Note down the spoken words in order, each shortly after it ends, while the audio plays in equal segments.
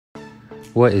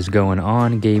What is going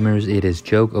on, gamers? It is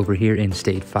Joke over here in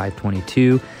State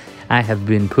 522. I have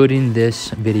been putting this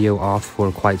video off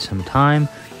for quite some time,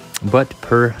 but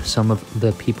per some of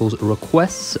the people's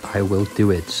requests, I will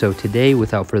do it. So today,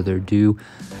 without further ado,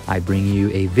 I bring you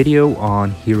a video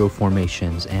on hero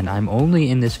formations, and I'm only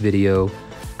in this video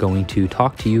going to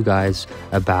talk to you guys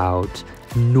about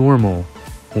normal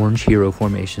orange hero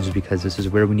formations because this is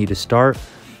where we need to start.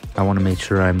 I want to make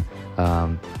sure I'm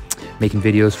making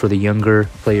videos for the younger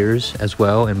players as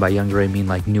well, and by younger I mean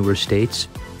like newer states,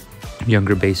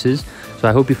 younger bases. So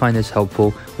I hope you find this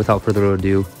helpful. Without further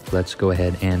ado, let's go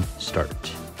ahead and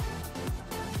start.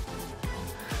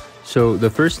 So the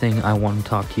first thing I want to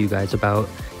talk to you guys about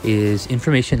is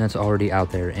information that's already out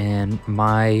there, and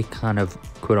my kind of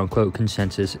quote-unquote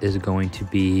consensus is going to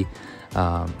be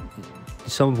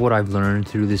some of what I've learned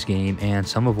through this game and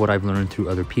some of what I've learned through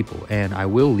other people, and I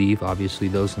will leave obviously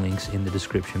those links in the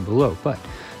description below, but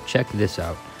check this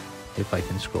out if I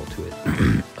can scroll to it.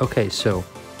 Okay, so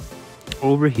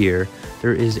over here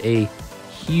there is a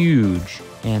huge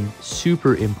and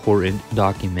super important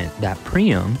document that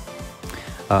Priam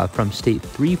from State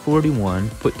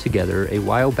 341 put together a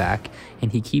while back,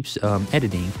 and he keeps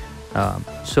editing.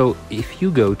 So if you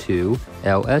go to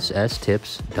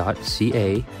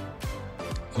lsstips.ca,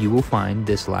 you will find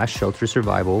this Last Shelter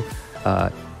Survival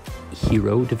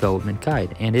Hero Development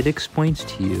Guide, and it explains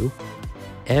to you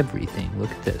everything.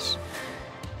 Look at this.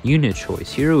 Unit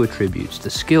choice, hero attributes, the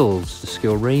skills, the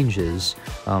skill ranges,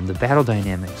 the battle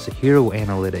dynamics, the hero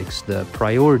analytics, the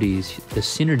priorities, the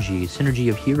synergy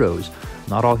of heroes.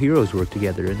 Not all heroes work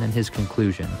together, and then his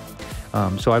conclusion.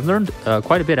 So I've learned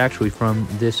quite a bit actually from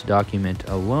this document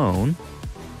alone,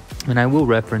 and I will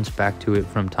reference back to it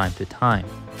from time to time.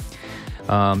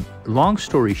 Long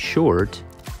story short,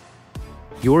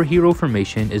 your hero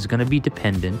formation is going to be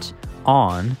dependent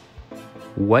on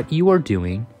what you are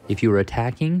doing, if you're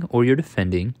attacking or you're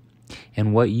defending,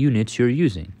 and what units you're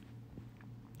using.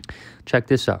 Check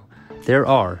this out. There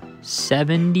are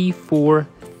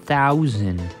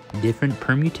 74,000 different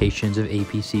permutations of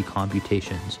APC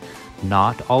computations.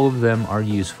 Not all of them are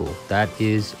useful. That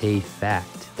is a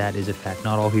fact. That is a fact.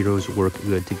 Not all heroes work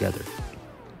good together.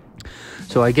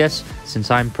 So I guess since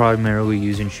I'm primarily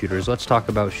using shooters, let's talk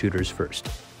about shooters first.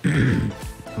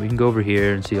 We can go over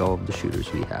here and see all of the shooters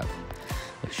we have.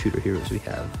 The shooter heroes we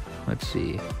have. Let's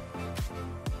see.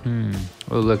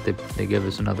 Oh look, they give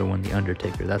us another one, the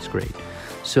Undertaker. That's great.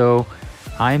 So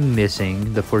I'm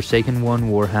missing the Forsaken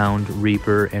one, Warhound,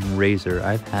 Reaper, and Razor.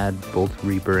 I've had both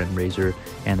Reaper and Razor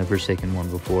and the Forsaken one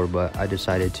before, but I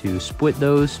decided to split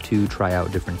those to try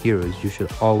out different heroes. You should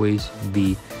always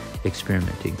be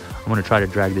experimenting. I'm going to try to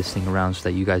drag this thing around so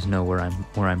that you guys know where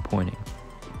I'm pointing.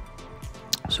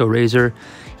 So Razor,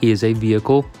 he is a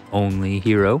vehicle only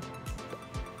hero.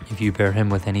 If you pair him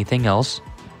with anything else,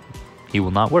 he will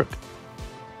not work.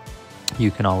 You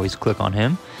can always click on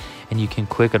him, and you can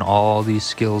click on all these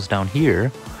skills down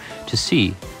here to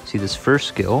see this first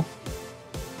skill.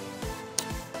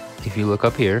 If you look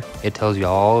up here, it tells you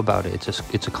all about it.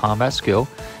 It's a combat skill.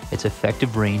 Its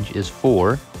effective range is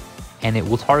 4, and it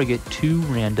will target 2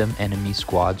 random enemy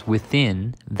squads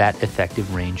within that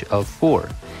effective range of 4.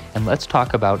 And let's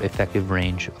talk about effective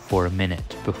range for a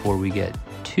minute before we get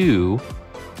too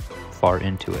far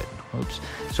into it. Oops.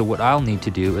 So what I'll need to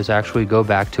do is actually go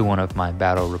back to one of my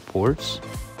battle reports.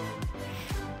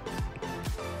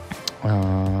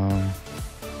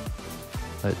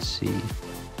 Let's see.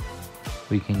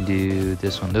 We can do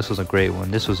this one. This was a great one.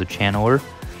 This was a channeler.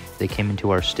 They came into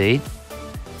our state,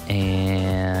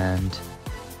 and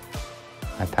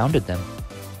I pounded them.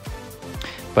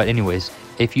 But anyways,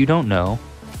 if you don't know,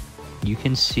 you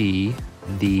can see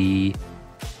the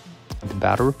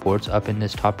battle reports up in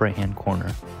this top right hand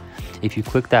corner. If you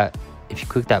click that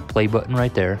play button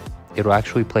right there, it'll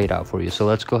actually play it out for you. So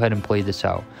let's go ahead and play this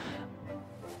out.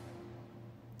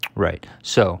 Right.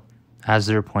 So as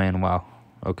they're playing, wow.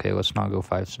 Okay, let's not go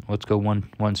 5. Let's go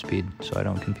one speed so I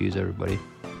don't confuse everybody.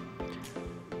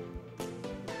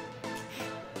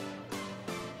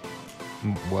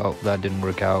 Well, that didn't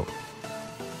work out.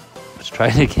 Let's try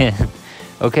it again.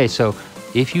 Okay, so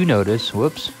if you notice,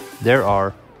 whoops, there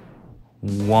are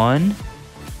 1,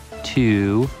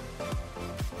 2,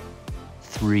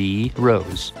 3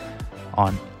 rows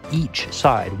on each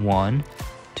side. 1,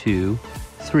 2,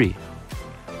 3.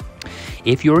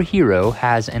 If your hero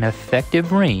has an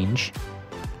effective range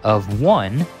of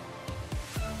 1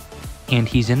 and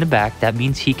he's in the back, that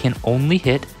means he can only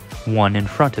hit 1 in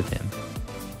front of him.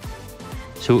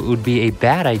 So it would be a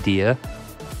bad idea.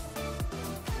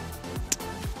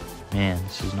 Man,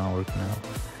 this is not working out.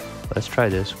 Let's try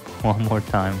this one more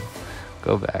time.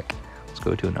 Go back. Let's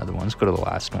go to another one. Let's go to the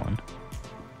last one.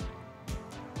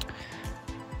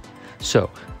 So,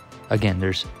 again,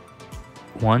 there's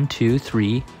 1, 2,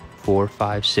 3, 4,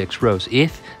 5, 6 rows.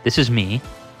 If this is me,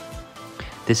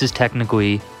 this is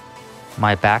technically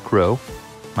my back row,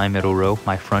 my middle row,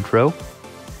 my front row.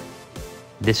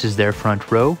 This is their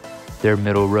front row, their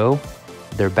middle row,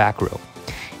 their back row.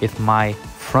 If my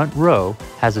front row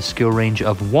has a skill range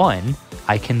of 1,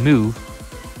 I can move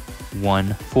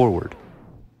 1 forward.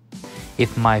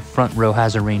 If my front row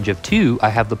has a range of 2, I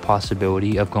have the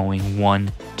possibility of going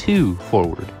 1, 2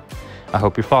 forward. I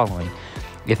hope you're following.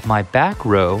 If my back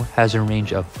row has a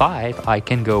range of 5, I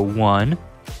can go 1,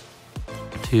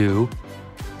 2,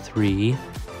 3,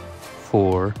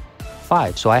 4,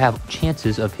 5. So I have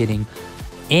chances of hitting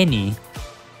any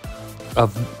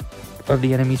of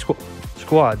the enemy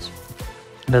squads.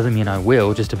 Doesn't mean I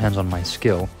will, just depends on my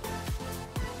skill.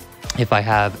 If I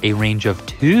have a range of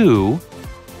 2,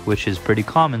 which is pretty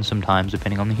common sometimes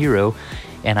depending on the hero,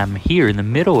 and I'm here in the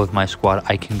middle of my squad,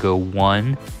 I can go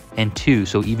 1 and 2.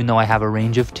 So even though I have a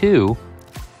range of 2,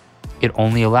 it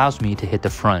only allows me to hit the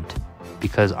front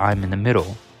because I'm in the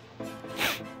middle.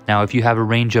 Now, if you have a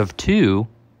range of 2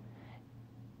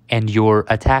 and your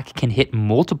attack can hit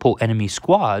multiple enemy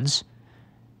squads,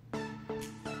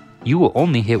 you will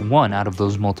only hit 1 out of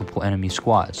those multiple enemy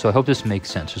squads. So I hope this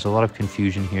makes sense. There's a lot of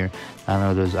confusion here. I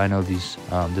know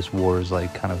this war is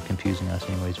like kind of confusing us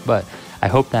anyways, but I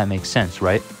hope that makes sense,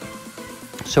 right?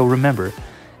 So remember,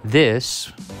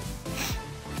 this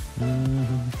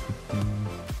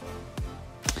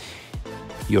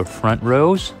your front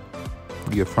row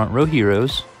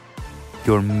heroes,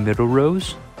 your middle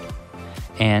rows,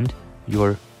 and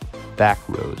your back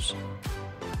rows.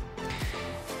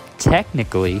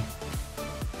 Technically,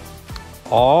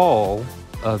 all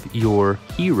of your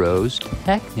heroes,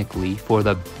 technically, for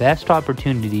the best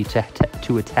opportunity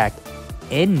to attack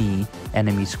any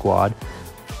enemy squad,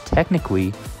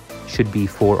 technically should be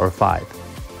 4 or 5.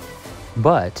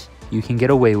 But you can get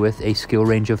away with a skill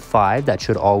range of 5 that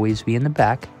should always be in the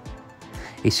back.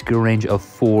 A skill range of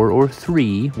 4 or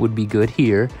 3 would be good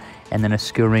here, and then a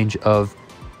skill range of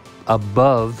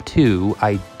above 2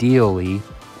 ideally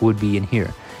would be in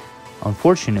here.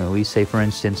 Unfortunately, say for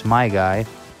instance my guy,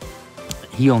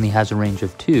 he only has a range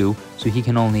of 2, so he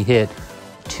can only hit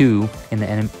 2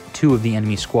 of the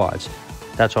enemy squads.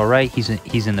 That's all right. He's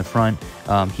in the front.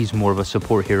 He's more of a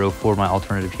support hero for my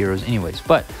alternative heroes anyways.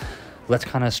 But let's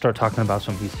kind of start talking about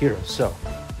some of these heroes. So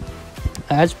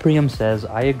as Priam says,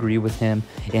 I agree with him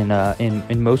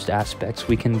in most aspects.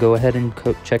 We can go ahead and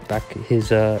check back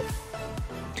his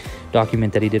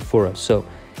document that he did for us. So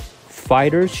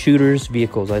fighters, shooters,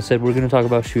 vehicles. I said we're going to talk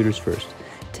about shooters first.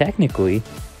 Technically,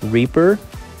 Reaper,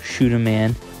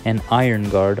 Shooter-Man, and Iron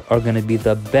Guard are going to be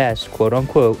the best,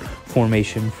 quote-unquote,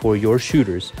 formation for your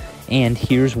shooters. And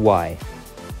here's why.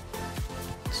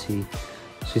 Let's see.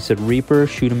 So he said Reaper,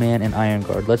 Shooter-Man, and Iron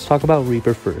Guard. Let's talk about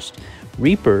Reaper first.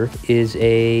 Reaper is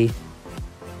a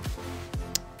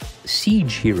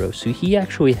siege hero. So he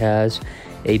actually has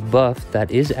a buff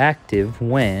that is active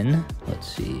when, let's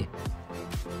see,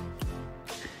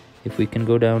 if we can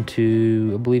go down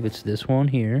to, I believe it's this one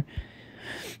here.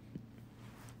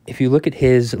 If you look at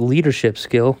his leadership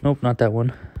skill, nope, not that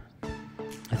one.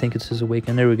 I think it's his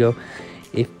awaken. There we go.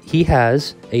 If he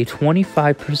has a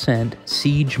 25%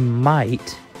 siege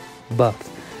might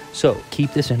buff. So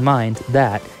keep this in mind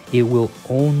that it will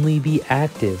only be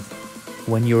active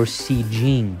when you're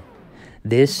sieging.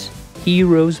 This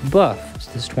hero's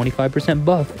buff, this 25%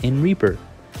 buff in Reaper,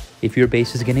 if your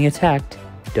base is getting attacked,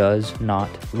 does not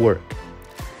work.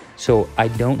 So I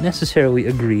don't necessarily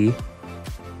agree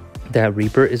that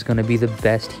Reaper is going to be the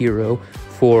best hero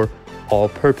for all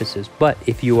purposes. But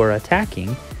if you are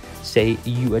attacking, say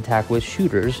you attack with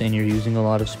shooters and you're using a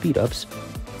lot of speed ups,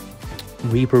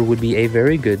 Reaper would be a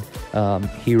very good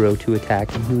hero to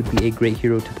attack, and he would be a great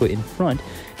hero to put in front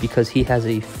because he has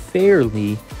a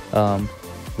fairly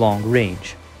long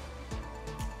range.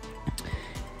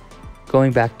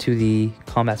 Going back to the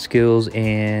combat skills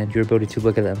and your ability to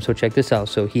look at them. So check this out.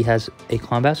 So he has a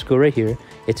combat skill right here.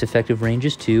 Its effective range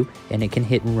is 2, and it can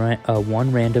hit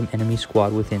one random enemy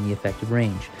squad within the effective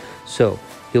range. So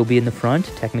he'll be in the front.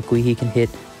 Technically, he can hit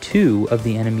 2 of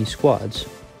the enemy squads.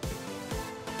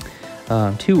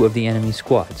 2 of the enemy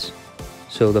squads.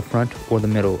 So the front or the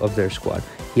middle of their squad.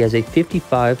 He has a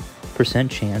 55%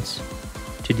 chance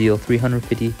to deal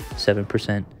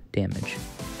 357% damage.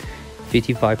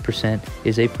 55%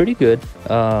 is a pretty good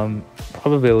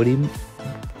probability.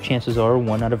 Chances are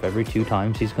 1 out of every 2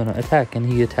 times he's going to attack, and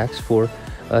he attacks for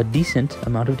a decent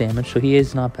amount of damage, so he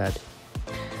is not bad.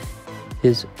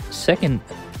 His second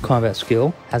combat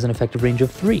skill has an effective range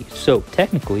of 3. So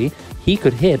technically, he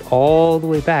could hit all the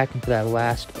way back into that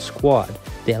last squad,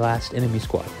 the last enemy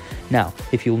squad. Now,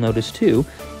 if you'll notice too,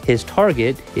 his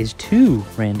target is 2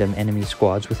 random enemy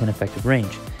squads within effective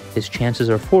range. His chances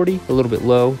are 40, a little bit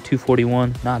low,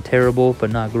 241, not terrible,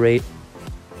 but not great.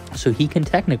 So he can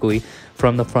technically,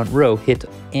 from the front row, hit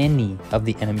any of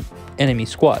the enemy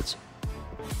squads.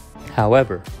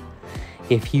 However,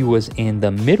 if he was in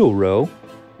the middle row,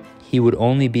 he would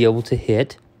only be able to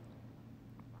hit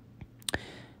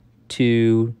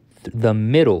to the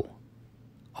middle.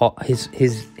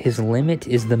 His limit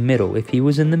is the middle. If he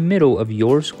was in the middle of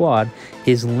your squad,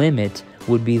 his limit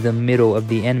would be the middle of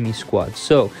the enemy squad.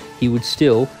 So he would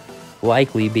still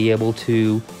likely be able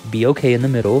to be okay in the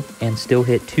middle and still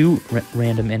hit 2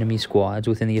 random enemy squads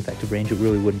within the effective range. It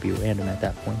really wouldn't be random at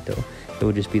that point, though. It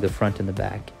would just be the front and the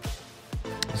back.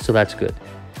 So that's good.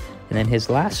 And then his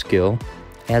last skill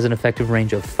has an effective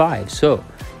range of 5. So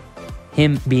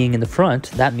him being in the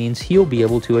front, that means he'll be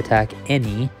able to attack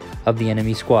any of the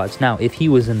enemy squads. Now, if he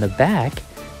was in the back,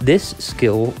 this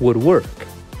skill would work.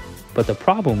 But the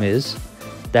problem is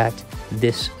that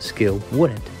this skill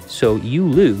wouldn't. So you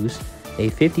lose a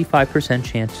 55%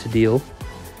 chance to deal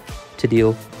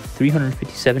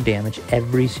 357 damage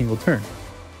every single turn.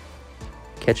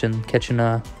 Catching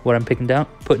what I'm putting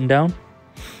down.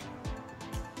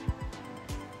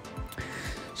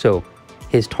 So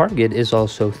his target is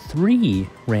also 3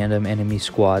 random enemy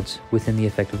squads within the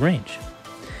effective range.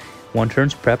 1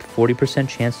 turn's prep, 40%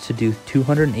 chance to do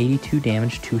 282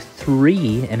 damage to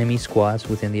 3 enemy squads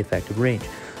within the effective range.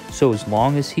 So as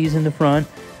long as he's in the front,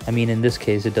 I mean, in this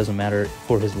case, it doesn't matter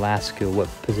for his last skill what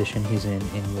position he's in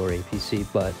your APC,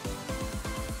 but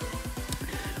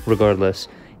regardless,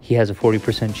 he has a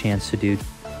 40% chance to do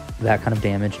that kind of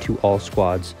damage to all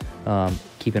squads.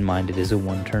 Keep in mind, it is a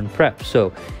 1-turn prep.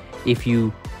 So if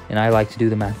you, and I like to do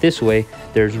the math this way,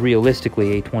 there's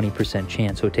realistically a 20%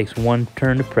 chance. So it takes 1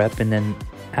 turn to prep, and then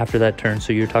after that turn,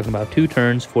 so you're talking about 2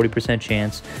 turns, 40%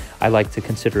 chance. I like to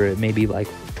consider it maybe like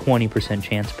 20%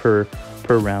 chance per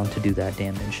round to do that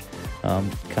damage.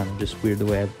 Kind of just weird the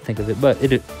way I think of it, but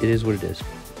it is what it is.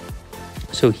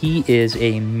 So he is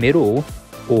a middle,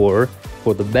 or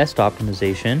for the best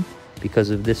optimization,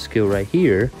 because of this skill right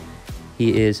here,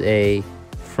 he is a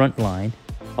frontline,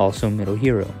 also middle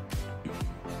hero.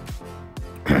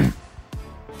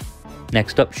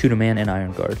 Next up, Shooter Man and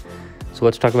Iron Guard. So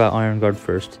let's talk about Iron Guard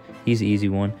first. He's the easy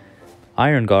one.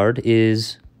 Iron Guard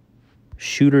is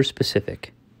shooter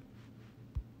specific.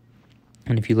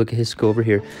 And if you look at his skill over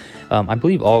here, I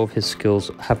believe all of his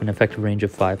skills have an effective range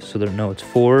of 5. So it's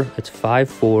 4, it's 5,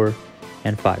 4,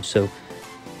 and 5. So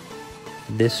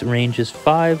this range is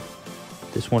 5,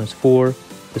 this one is 4,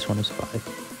 this one is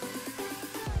 5.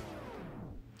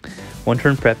 1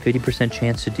 turn prep, 50%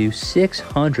 chance to do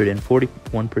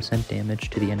 641% damage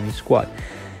to the enemy squad.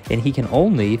 And he can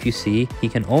only, if you see,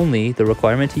 the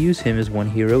requirement to use him is 1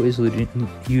 hero is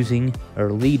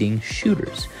leading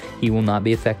shooters. He will not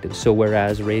be effective. So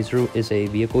whereas Razor is a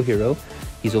vehicle hero,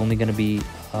 he's only going to be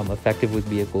effective with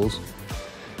vehicles.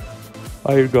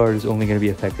 Iron Guard is only going to be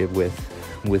effective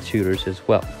with shooters as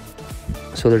well.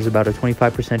 So there's about a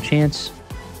 25% chance,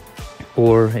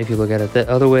 or if you look at it the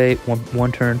other way,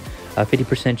 one turn,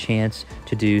 50% chance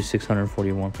to do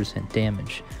 641%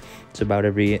 damage. It's about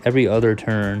every other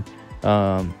turn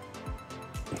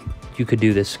you could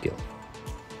do this skill.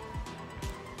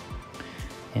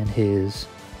 And his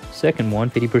second one,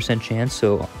 50% chance,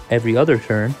 so every other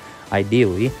turn,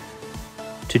 ideally,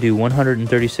 to do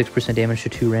 136% damage to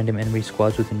 2 random enemy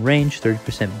squads within range,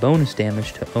 30% bonus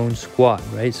damage to own squad,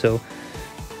 right? So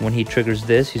when he triggers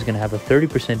this, he's going to have a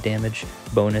 30% damage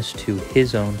bonus to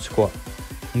his own squad,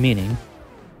 meaning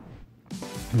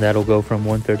that'll go from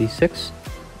 136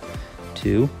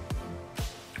 to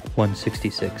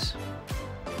 166.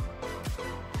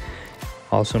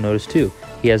 Also notice too,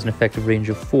 he has an effective range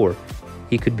of 4.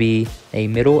 He could be a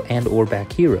middle and or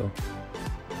back hero.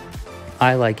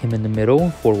 I like him in the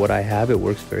middle. For what I have, it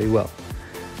works very well.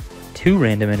 2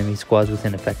 random enemy squads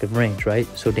within effective range, right?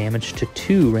 So damage to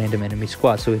 2 random enemy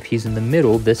squads. So if he's in the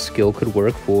middle, this skill could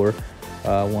work for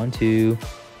 1, 2,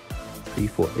 3,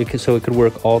 4. So it could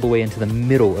work all the way into the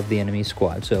middle of the enemy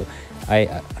squad. So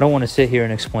I don't want to sit here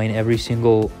and explain every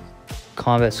single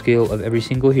combat skill of every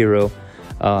single hero,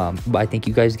 but I think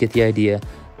you guys get the idea.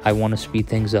 I want to speed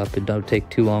things up and don't take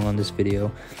too long on this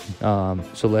video,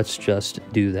 so let's just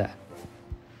do that.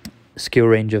 Skill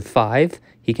range of 5.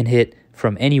 He can hit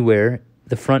from anywhere,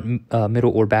 the front,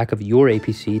 middle, or back of your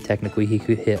APC. Technically, he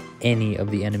could hit any of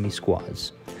the enemy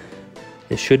squads.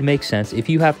 This should make sense. If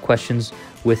you have questions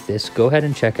with this, go ahead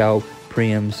and check out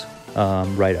Priam's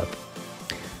right up.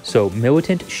 So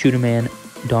Militant, Shoot a Man,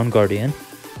 Dawn Guardian.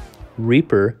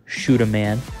 Reaper, Shoot a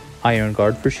Man, Iron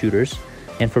Guard for shooters.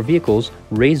 And for vehicles,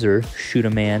 Razor, Shoot a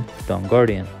Man, Dawn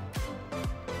Guardian.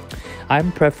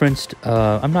 I'm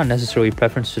not necessarily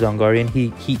preferenced to Dawn Guardian.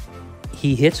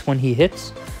 He hits when he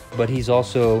hits, but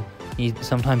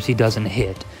sometimes he doesn't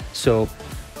hit. So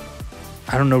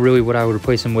I don't know really what I would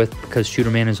replace him with, because Shooter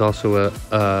Man is also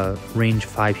a range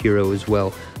 5 hero as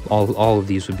well. All of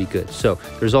these would be good. So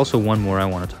there's also one more I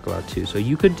want to talk about too. So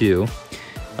you could do,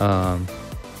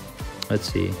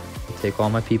 let's see, take all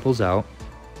my peoples out,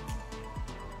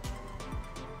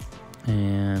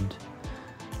 and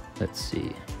let's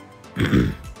see.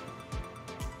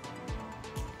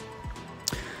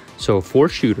 So for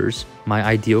shooters, my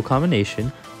ideal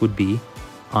combination would be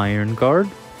Iron Guard.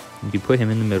 You put him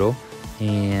in the middle,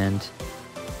 and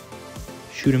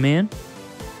Shoot a Man,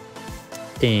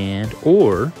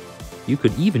 or you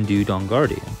could even do Dawn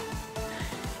Guardian.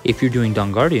 If you're doing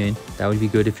Dawn Guardian, that would be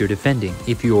good if you're defending.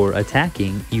 If you're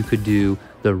attacking, you could do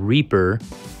the Reaper,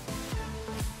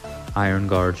 Iron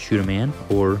Guard, Shoot a Man,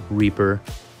 or Reaper,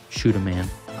 Shoot a Man,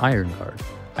 Iron Guard.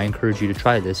 I encourage you to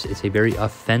try this. It's a very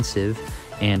offensive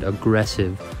and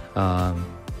aggressive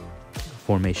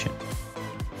formation.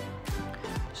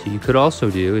 So you could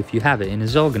also do, if you have it, and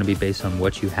it's all going to be based on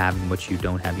what you have and what you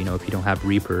don't have. You know, if you don't have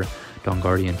Reaper, Dawn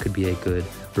Guardian could be a good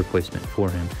replacement for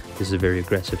him. This is a very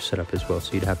aggressive setup as well.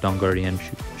 So you'd have Dawn Guardian,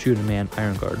 Shoot a Man,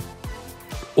 Iron Guard.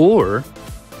 Or,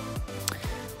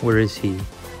 where is he?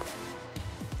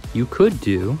 You could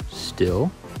do,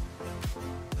 still,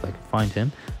 if I can find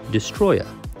him, Destroya.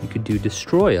 You could do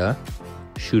Destroya,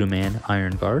 Shoot a Man,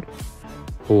 Iron Guard,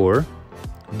 or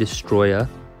Destroya,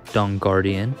 Dawn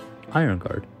Guardian, Iron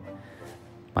Guard.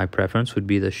 My preference would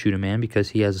be the Shoot a Man, because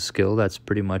he has a skill that's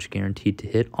pretty much guaranteed to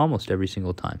hit almost every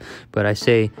single time. But I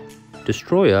say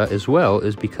Destroya as well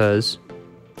is because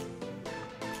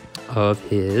of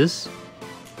this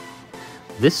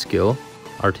skill,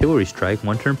 Artillery Strike,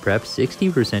 1 turn prep,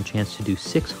 60% chance to do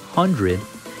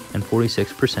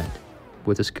 646%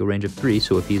 with a skill range of 3.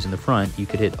 So if he's in the front, you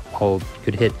could hit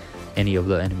any of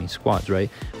the enemy squads, right?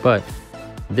 But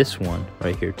this one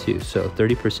right here too. So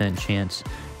 30% chance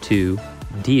to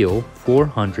deal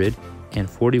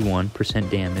 441%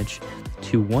 damage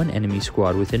to one enemy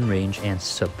squad within range and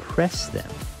suppress them,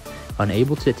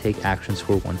 unable to take actions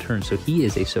for 1 turn. So he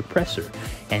is a suppressor,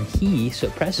 and he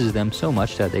suppresses them so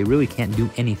much that they really can't do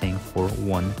anything for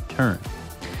 1 turn.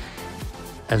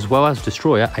 As well as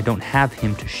Destroya, I don't have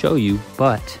him to show you,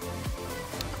 but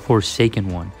Forsaken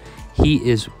One. He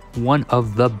is one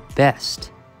of the best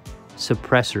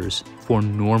suppressors for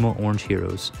normal orange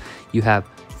heroes. You have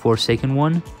Forsaken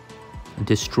One,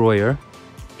 Destroyer,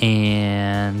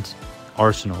 and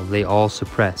Arsenal. They all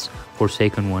suppress.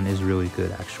 Forsaken One is really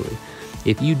good, actually.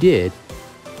 If you did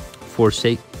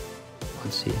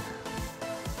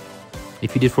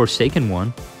If you did Forsaken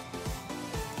One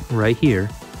right here,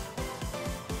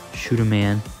 Shoot a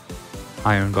Man,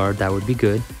 Iron Guard, that would be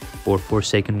good. Or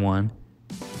Forsaken One,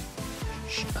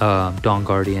 Dawn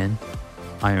Guardian,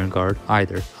 Iron Guard,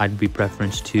 either. I'd be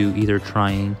preference to either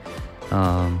trying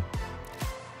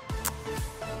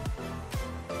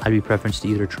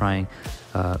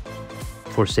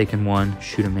Forsaken One,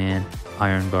 Shoot a Man,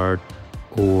 Iron Guard,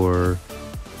 or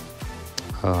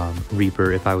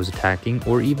Reaper if I was attacking,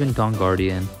 or even Dawn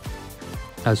Guardian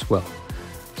as well.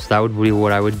 So that would be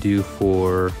what I would do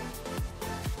for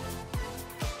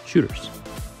shooters.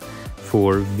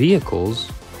 For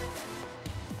vehicles,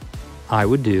 I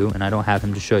would do, and I don't have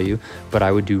him to show you, but I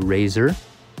would do Razor,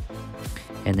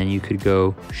 and then you could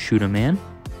go Shoot a Man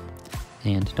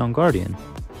and Dawn Guardian.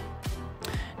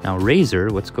 Now Razor,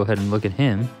 let's go ahead and look at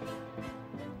him.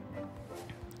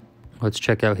 Let's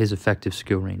check out his effective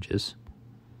skill ranges.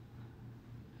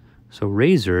 So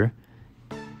Razor,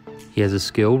 he has a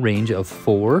skill range of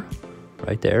 4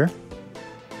 right there,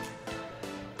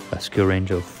 a skill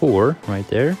range of 4 right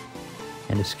there,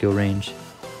 and a skill range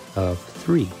of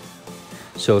 3.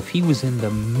 So if he was in the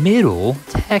middle,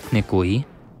 technically,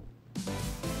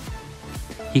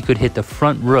 he could hit the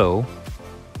front row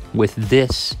with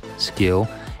this skill,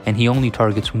 and he only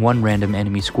targets 1 random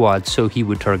enemy squad, so he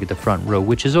would target the front row,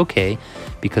 which is okay,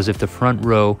 because if the front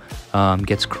row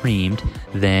gets creamed,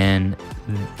 then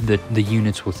the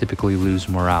units will typically lose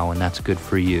morale, and that's good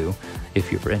for you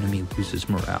if your enemy loses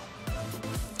morale.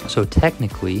 So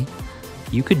technically,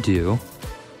 you could do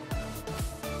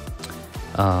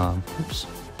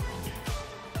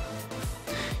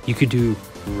you could do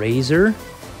Razor,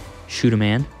 Shoot a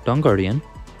Man, Dawn Guardian,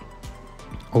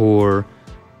 or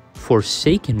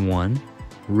Forsaken One,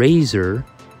 Razor,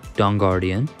 Dawn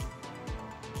Guardian,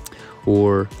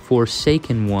 or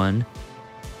Forsaken One,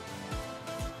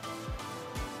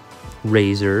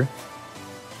 Razor,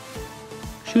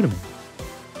 Shoot 'em.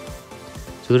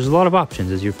 So there's a lot of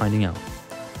options, as you're finding out.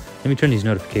 Let me turn these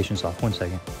notifications off. 1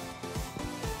 second.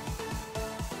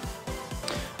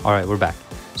 All right, we're back.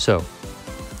 So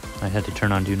I had to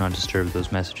turn on Do Not Disturb.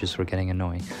 Those messages were getting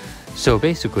annoying. So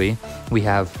basically, we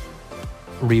have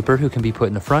Reaper, who can be put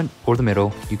in the front or the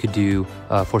middle. You could do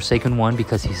Forsaken One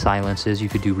because he silences. You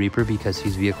could do Reaper because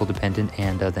he's vehicle dependent,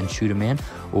 and then Shoot a Man,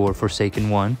 or Forsaken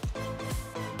One,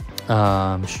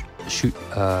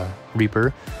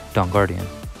 Reaper, Dawn Guardian.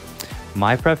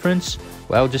 My preference,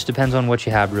 well, it just depends on what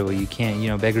you have, really. You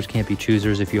can't, beggars can't be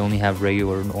choosers. If you only have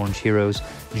regular and orange heroes,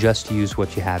 just use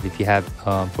what you have. If you have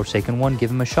Forsaken One,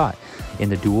 give him a shot. In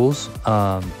the duels,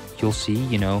 you'll see,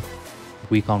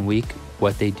 week on week,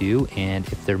 what they do and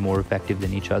if they're more effective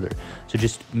than each other. So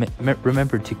just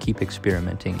remember to keep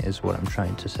experimenting is what I'm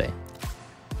trying to say.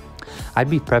 I'd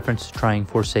be preference trying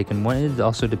Forsaken One. It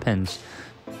also depends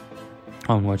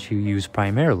on what you use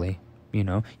primarily.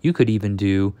 You could even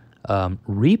do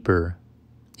Reaper.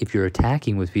 If you're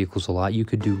attacking with vehicles a lot, you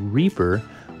could do Reaper,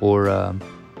 or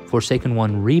Forsaken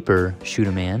One, Reaper, Shoot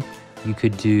a Man. You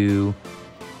could do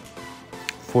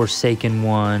Forsaken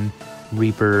One,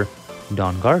 Reaper,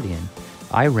 Dawn Guardian.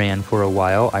 I ran for a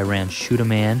while. I ran Shoot a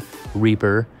Man,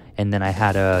 Reaper, and then I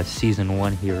had a Season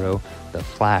 1 hero, the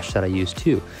Flash, that I used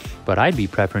too. But I'd be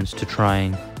preference to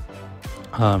trying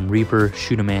Reaper,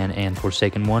 Shoot a Man, and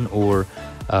Forsaken One, or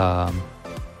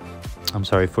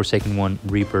Forsaken One,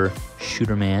 Reaper,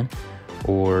 Shooter Man,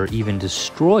 or even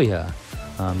Destroyer.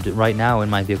 Right now in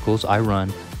my vehicles, I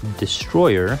run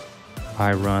Destroyer,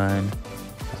 I run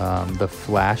the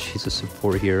Flash, he's a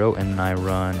support hero, and I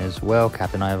run as well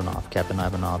Captain Ivanov. Captain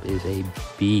Ivanov is a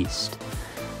beast.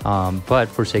 But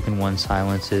Forsaken One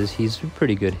silences, he's a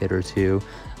pretty good hitter too.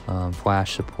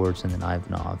 Flash supports, and then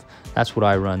Ivanov. That's what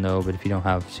I run though, but if you don't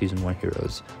have Season 1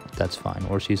 heroes, that's fine,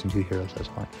 or Season 2 heroes, that's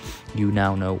fine. You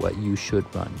now know what you should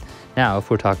run. Now, if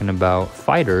we're talking about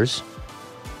fighters,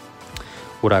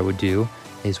 what I would do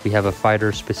is we have a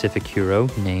fighter-specific hero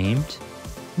named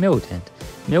Militant.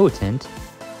 Militant,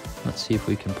 let's see if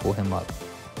we can pull him up.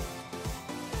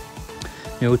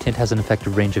 Militant has an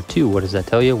effective range of 2. What does that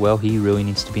tell you? Well, he really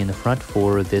needs to be in the front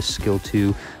for this skill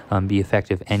to be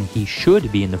effective, and he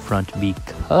should be in the front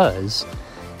because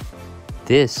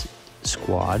this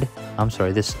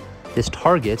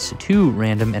targets 2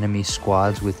 random enemy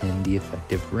squads within the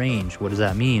effective range. What does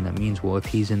that mean? That means, well, if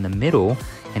he's in the middle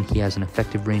and he has an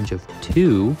effective range of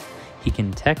 2, he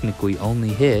can technically only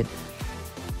hit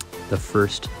the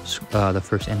first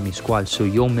enemy squad. So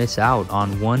you'll miss out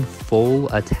on one full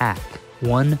attack,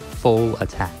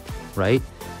 right?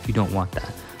 You don't want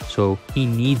that. So he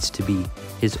needs to be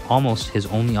almost his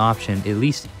only option, at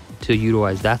least to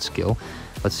utilize that skill.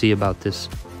 Let's see about this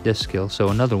skill. So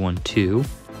another one, 2,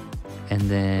 and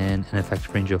then an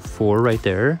effective range of 4 right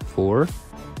there. 4.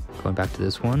 Going back to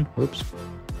this one. Whoops.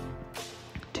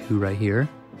 2 right here.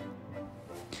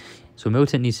 So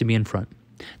Militant needs to be in front.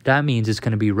 That means it's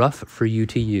going to be rougher for you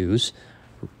to use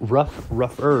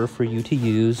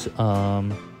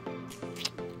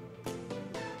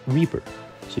Reaper.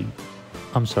 So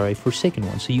Forsaken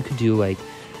One. So you could do like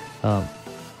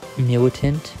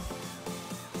Militant,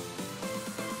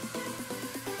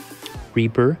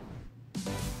 Reaper,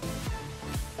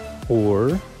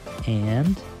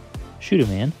 and Shoot a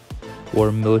Man,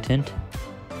 or Militant,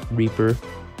 Reaper,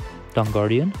 Dawn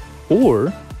Guardian,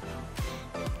 or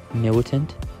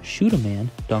Militant, Shoot a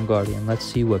Man, Dawn Guardian. Let's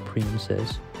see what Preem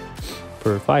says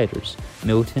for fighters.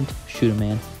 Militant, Shoot a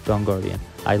Man, Dawn Guardian.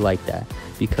 I like that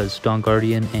because Dawn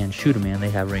Guardian and Shoot a Man, they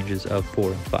have ranges of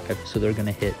 4 and 5, so they're going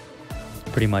to hit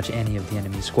pretty much any of the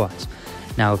enemy squads.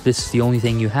 Now, if this is the only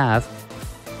thing you have,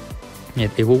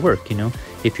 it will work,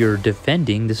 If you're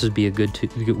defending, this would be a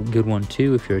good one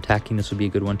too. If you're attacking, this would be a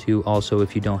good one too. Also,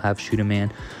 if you don't have Shoot a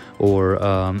Man or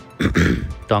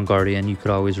Dawn Guardian, you could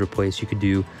always replace. You could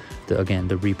do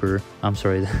the Reaper.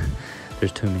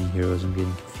 There's too many heroes. I'm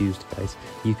getting confused, guys.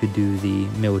 You could do the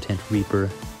Militant, Reaper,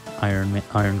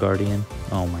 Iron Guardian.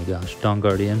 Oh my gosh, Dawn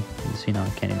Guardian. See, now I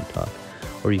can't even talk.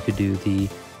 Or you could do the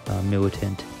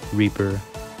Militant, Reaper,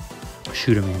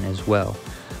 Shoot a Man as well.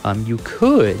 You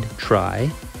could try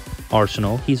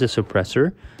Arsenal. He's a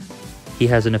suppressor. He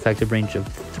has an effective range of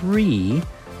 3,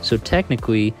 so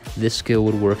technically this skill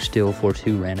would work still for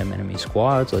 2 random enemy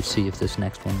squads. Let's see if this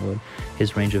next one would.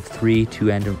 His range of 3, 2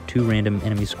 random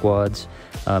enemy squads,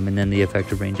 and then the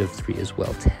effective range of 3 as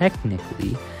well.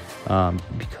 Technically,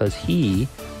 because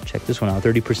check this one out,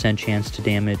 30% chance to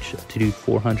do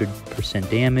 400%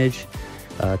 damage.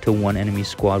 to one enemy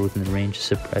squad within the range,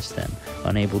 suppress them,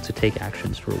 unable to take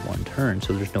actions for one turn.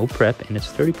 So there's no prep, and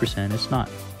it's 30%. It's not,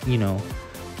 you know,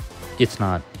 it's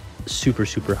not super,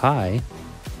 super high,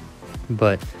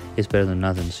 but it's better than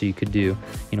nothing. So you could do,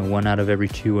 you know, 1 out of every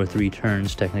 2 or 3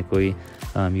 turns, technically,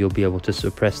 you'll be able to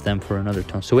suppress them for another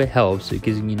turn. So it helps. It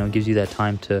gives, you know, gives you that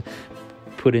time to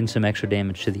put in some extra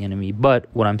damage to the enemy. But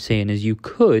what I'm saying is you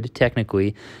could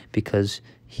technically, because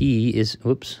he is,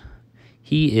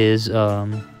 he has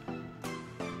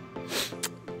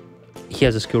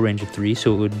a skill range of 3,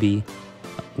 so it would be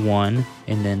 1,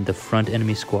 and then the front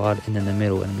enemy squad, and then the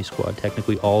middle enemy squad.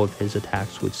 Technically, all of his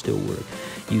attacks would still work.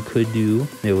 You could do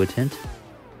Militant,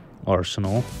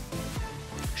 Arsenal,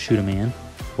 Shoot a Man,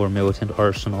 or Militant,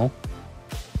 Arsenal,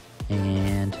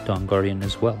 and Dawn Guardian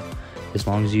as well. As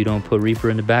long as you don't put Reaper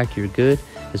in the back, you're good.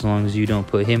 As long as you don't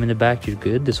put him in the back, you're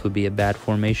good. This would be a bad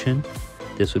formation.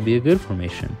 This would be a good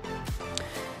formation.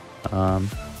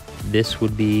 This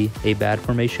would be a bad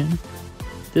formation.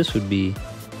 This would be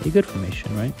a good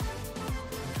formation, right?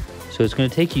 So it's going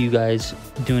to take you guys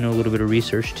doing a little bit of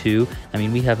research too. I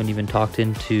mean, we haven't even talked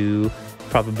into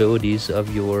probabilities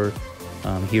of your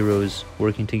heroes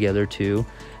working together too.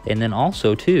 And then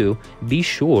also too, be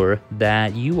sure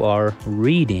that you are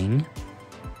reading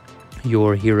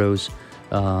your heroes'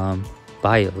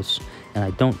 bios. And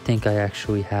I don't think I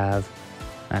actually have.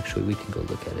 Actually, we can go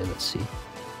look at it. Let's see.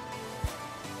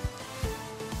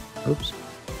 Oops.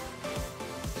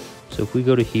 So if we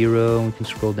go to hero, we can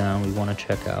scroll down. We want to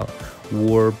check out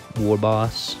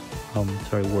Warboss,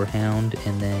 Warhound,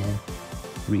 and then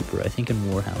Reaper. I think in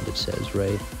Warhound it says,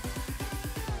 right?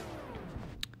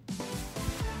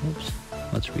 Oops.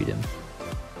 Let's read him.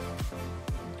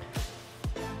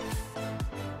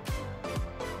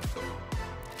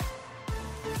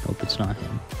 Nope, it's not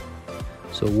him.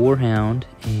 So Warhound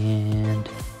and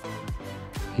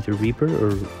either Reaper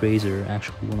or Razor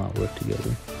actually will not work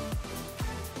together.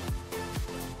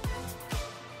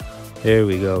 There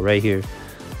we go, right here.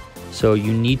 So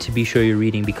you need to be sure you're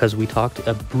reading, because we talked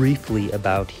briefly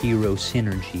about hero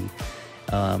synergy.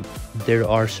 There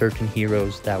are certain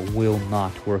heroes that will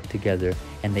not work together,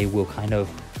 and they will kind of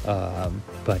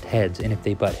butt heads. And if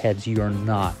they butt heads, you're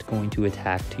not going to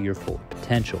attack to your full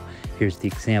potential. Here's the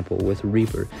example with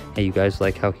Reaper. Hey, you guys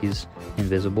like how he's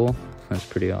invisible? That's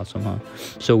pretty awesome, huh?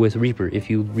 So with Reaper,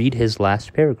 if you read his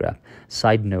last paragraph,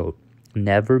 side note,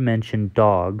 never mention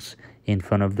dogs in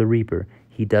front of the Reaper.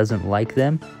 He doesn't like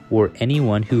them or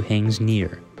anyone who hangs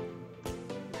near.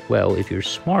 Well, if you're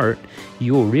smart,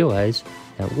 you'll realize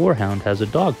that Warhound has a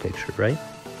dog picture, right?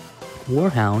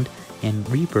 Warhound and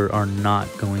Reaper are not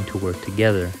going to work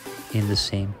together in the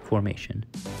same formation.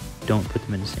 Don't put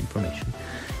them in the same formation.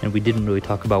 And we didn't really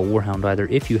talk about Warhound either.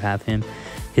 If you have him,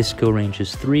 his skill range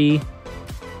is 3,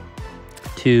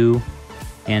 2,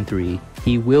 and 3.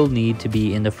 He will need to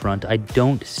be in the front. I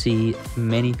don't see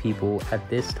many people at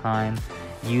this time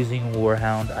using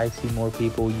Warhound. I see more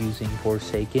people using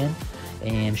Forsaken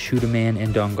and Shoot a Man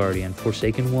and Dawn Guardian.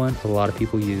 Forsaken one, a lot of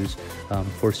people use.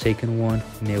 Forsaken one,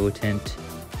 Militant,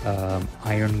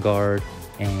 Iron Guard,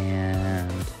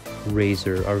 and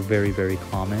Razor are very, very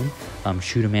common.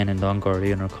 Shoot a Man and Dawn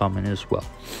Guardian are common as well.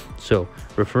 So,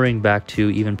 referring back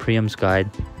to even Priam's guide,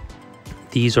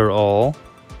 these are all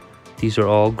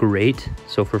great.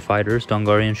 So for fighters, Dawn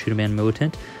Guardian, Shoot a Man,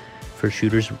 Militant. For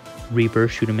shooters, Reaper,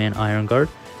 Shoot a Man, Iron Guard.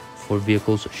 For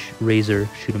vehicles, Razor,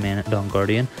 Shoot a Man, Dawn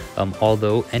Guardian.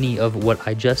 Although any of what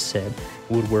I just said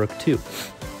would work too.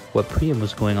 What Priam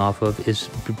was going off of is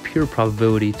pure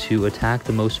probability to attack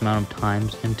the most amount of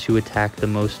times and to attack the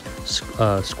most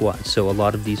squads. So a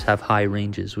lot of these have high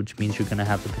ranges, which means you're going to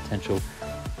have the potential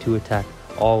to attack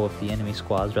all of the enemy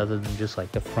squads rather than just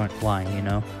like the front line, you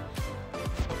know?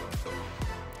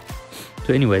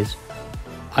 So anyways,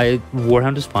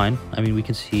 Warhound is fine. I mean, we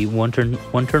can see one turn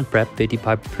prep,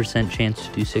 55% chance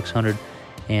to do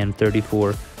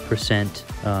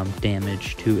 634%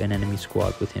 damage to an enemy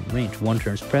squad within range. 1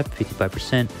 turn's prep,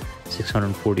 55%,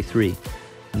 643.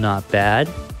 Not bad.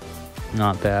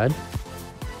 Not bad.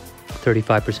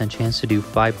 35% chance to do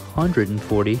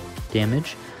 540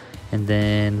 damage. And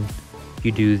then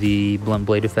you do the Blunt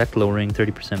Blade effect, lowering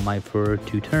 30% might for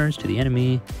 2 turns to the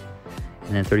enemy.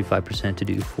 And then 35% to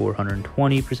do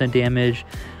 420% damage,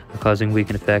 causing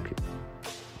weaken effect,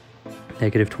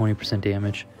 negative 20%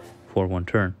 damage for 1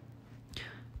 turn.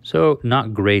 So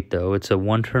not great though. It's a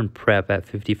 1 turn prep at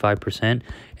 55%, and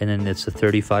then it's a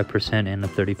 35% and a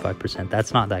 35%.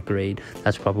 That's not that great.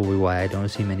 That's probably why I don't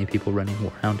see many people running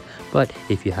Warhound. But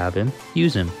if you have him,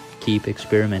 use him. Keep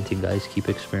experimenting, guys. Keep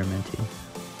experimenting.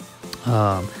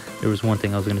 There was one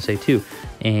thing I was going to say too.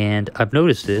 And I've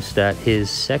noticed this, that his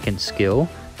second skill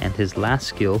and his last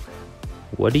skill,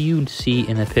 what do you see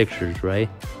in the pictures, right?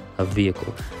 A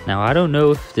vehicle. Now, I don't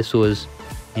know if this was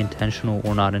intentional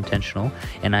or not intentional,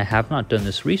 and I have not done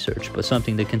this research, but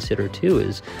something to consider too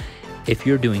is if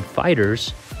you're doing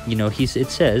fighters, you know, it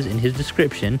says in his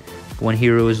description when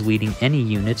hero is leading any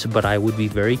units, but I would be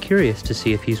very curious to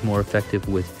see if he's more effective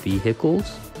with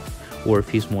vehicles or if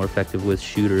he's more effective with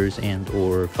shooters and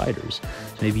or fighters.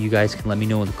 So maybe you guys can let me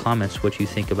know in the comments what you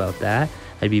think about that.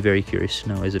 I'd be very curious to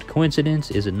know, is it a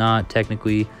coincidence? Is it not?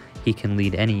 Technically, he can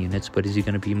lead any units, but is he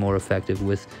going to be more effective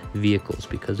with vehicles?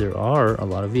 Because there are a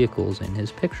lot of vehicles in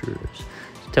his pictures.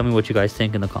 So tell me what you guys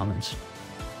think in the comments.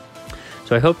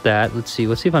 So I hope that, let's see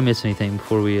if I miss anything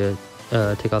before we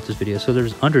take off this video. So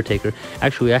there's Undertaker.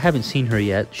 Actually, I haven't seen her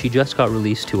yet. She just got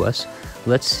released to us.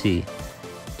 Let's see.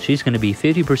 She's going to be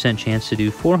 50% chance to do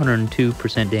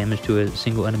 402% damage to a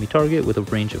single enemy target with a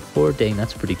range of 4. Dang,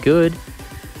 that's pretty good.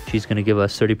 She's going to give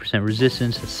us 30%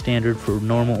 resistance. That's standard for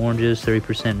normal oranges.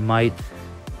 30% might.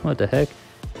 What the heck?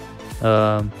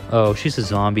 Oh, she's a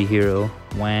zombie hero.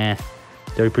 Wah.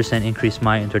 30% increased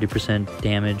might and 30%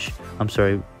 damage. I'm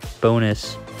sorry,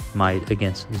 bonus might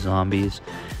against zombies.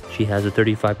 She has a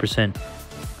 35%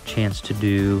 chance to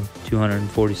do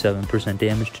 247%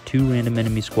 damage to 2 random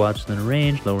enemy squads within a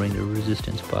range, lowering their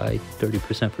resistance by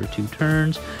 30% for 2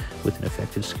 turns with an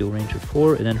effective skill range of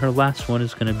 4. And then her last one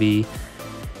is going to be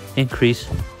increase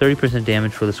 30%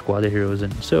 damage for the squad the hero is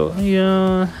in. So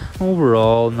yeah,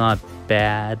 overall not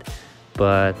bad,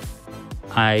 but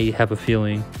I have a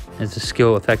feeling it's a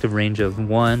skill effective range of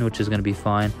 1, which is going to be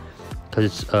fine because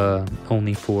it's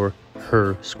only for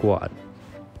her squad.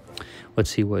 Let's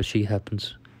see what she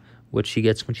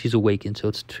gets when she's awakened. So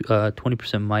it's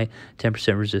 20% might,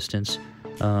 10% resistance,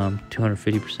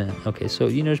 250%. Okay, so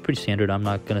you know it's pretty standard. I'm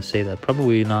not gonna say that.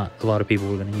 Probably not a lot of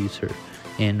people are gonna use her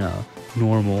in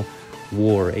normal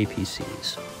war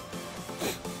APCs.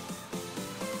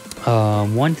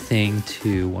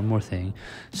 One more thing.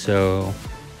 So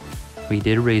we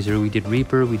did Razor, we did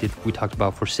Reaper, we talked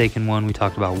about Forsaken One, we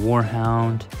talked about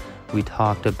Warhound, we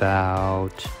talked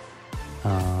about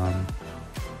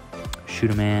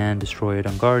Shoot a Man, Destroy a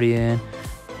Dawnguardian.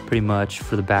 Pretty much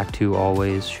for the back two,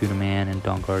 always Shoot a Man and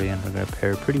Dawnguardian are going to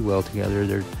pair pretty well together.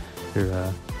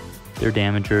 They're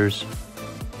damagers.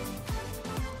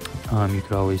 You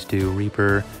could always do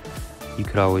Reaper. You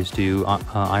could always do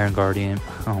Iron Guardian.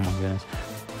 Oh my goodness,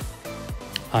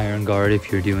 Iron Guard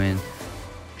if you're doing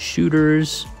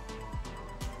shooters.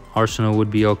 Arsenal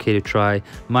would be okay to try.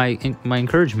 My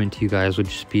encouragement to you guys would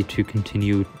just be to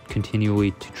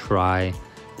continually to try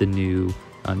the new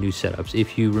setups.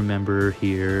 If you remember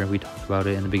here, we talked about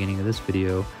it in the beginning of this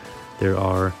video, there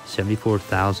are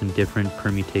 74,000 different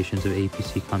permutations of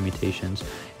APC commutations,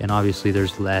 and obviously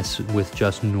there's less with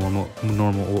just normal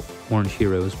orange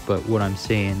heroes. But what I'm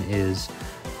saying is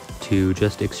to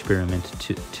just experiment,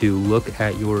 to look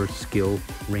at your skill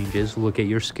ranges, look at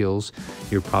your skills,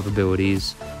 your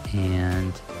probabilities,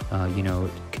 and you know,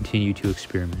 continue to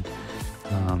experiment.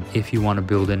 If you want to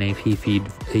build an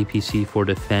APC for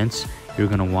defense, you're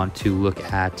going to want to look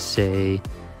at, say,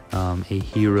 a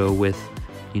hero with,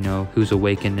 you know, who's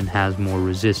awakened and has more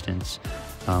resistance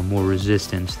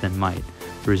than might.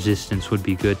 Resistance would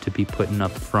be good to be putting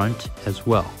up front as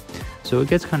well. So it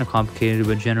gets kind of complicated,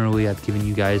 but generally I've given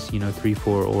you guys, you know, 3,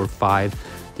 4, or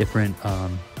 5 different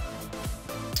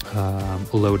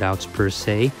loadouts per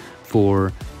se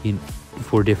for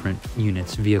different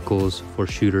units, vehicles, for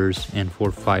shooters, and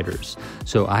for fighters.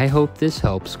 So I hope this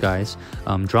helps, guys.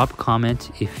 Drop a comment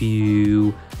if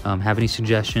you have any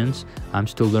suggestions. I'm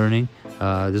still learning.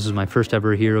 This is my first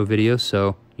ever hero video,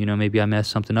 so you know, maybe I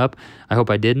messed something up. I hope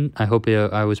I didn't. I hope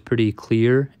I was pretty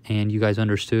clear and you guys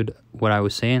understood what I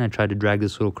was saying. I tried to drag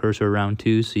this little cursor around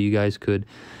too so you guys could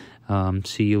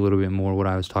see a little bit more what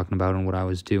I was talking about and what I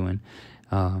was doing.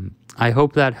 I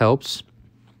hope that helps.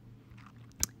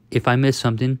 If I missed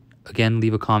something, again,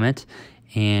 leave a comment.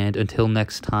 And until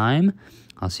next time,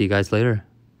 I'll see you guys later.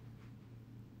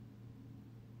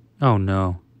 Oh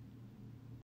no.